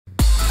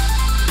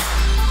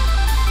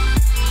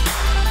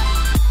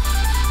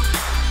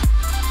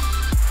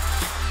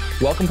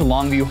Welcome to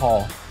Longview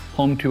Hall,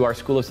 home to our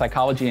School of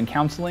Psychology and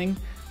Counseling,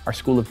 our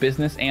School of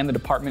Business, and the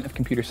Department of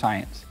Computer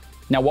Science.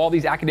 Now, while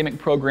these academic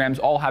programs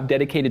all have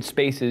dedicated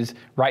spaces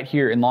right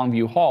here in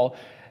Longview Hall,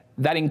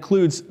 that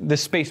includes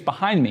this space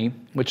behind me,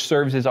 which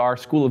serves as our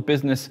School of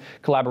Business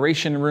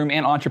Collaboration Room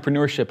and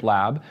Entrepreneurship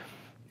Lab.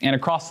 And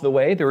across the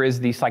way, there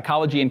is the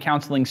Psychology and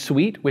Counseling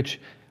Suite,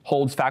 which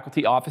holds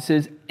faculty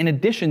offices, in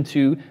addition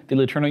to the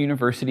LeTu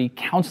University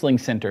Counseling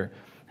Center.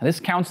 Now, this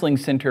counseling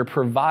center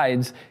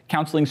provides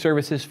counseling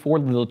services for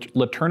the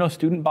LeTu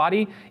student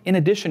body, in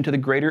addition to the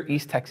greater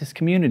East Texas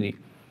community.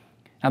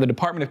 Now, the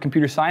Department of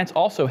Computer Science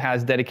also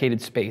has dedicated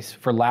space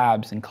for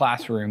labs and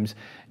classrooms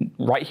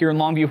right here in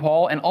Longview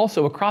Hall and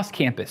also across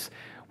campus,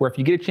 where if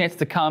you get a chance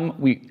to come,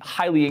 we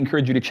highly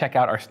encourage you to check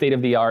out our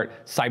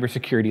state-of-the-art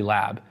cybersecurity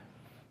lab.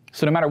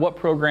 So no matter what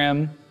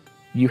program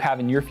you have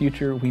in your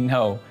future, we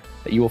know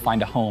that you will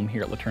find a home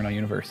here at LeTu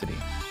University.